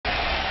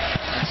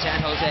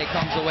San Jose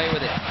comes away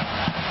with it.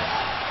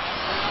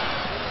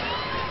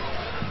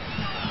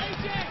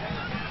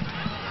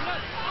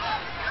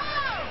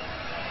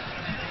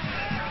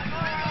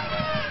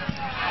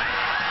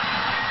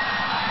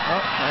 Oh,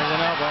 there's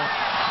an elbow.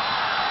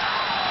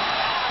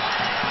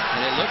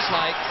 And it looks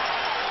like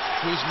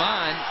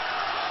Guzman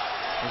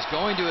is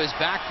going to his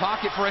back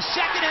pocket for a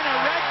second, and a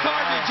red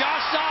card to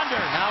Josh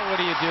Saunders. Now what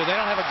do? They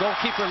don't have a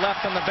goalkeeper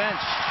left on the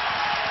bench.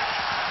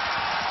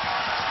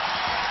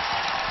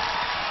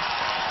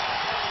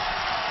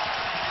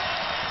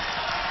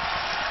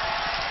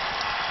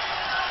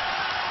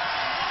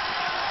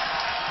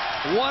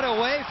 What a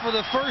way for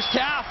the first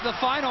half, the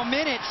final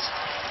minutes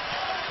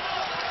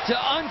to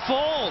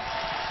unfold.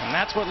 And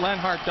that's what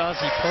Lenhart does.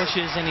 He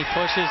pushes and he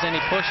pushes and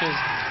he pushes.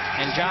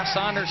 And Josh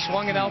Saunders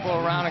swung an elbow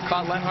around and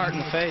caught Lenhart in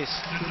the face.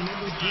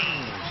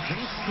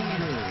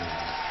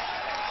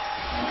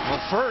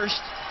 Well,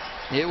 first,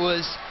 it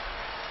was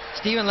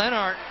Steven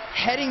Lenhart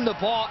heading the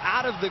ball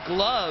out of the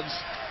gloves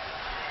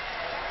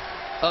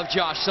of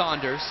Josh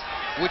Saunders,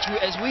 which,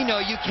 as we know,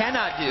 you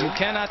cannot do. You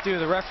cannot do.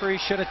 The referee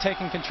should have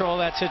taken control of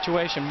that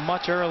situation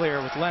much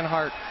earlier with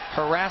Lenhart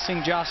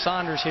harassing Josh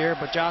Saunders here,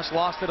 but Josh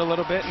lost it a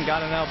little bit and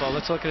got an elbow.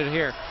 Let's look at it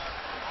here.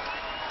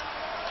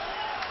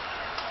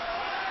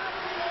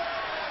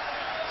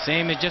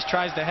 Same, he just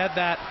tries to head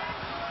that.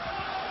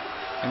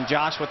 And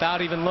Josh,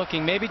 without even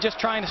looking, maybe just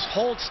trying to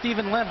hold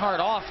Steven Lenhart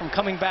off from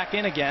coming back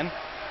in again.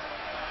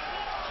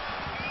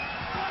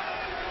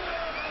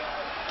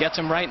 Gets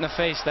him right in the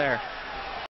face there.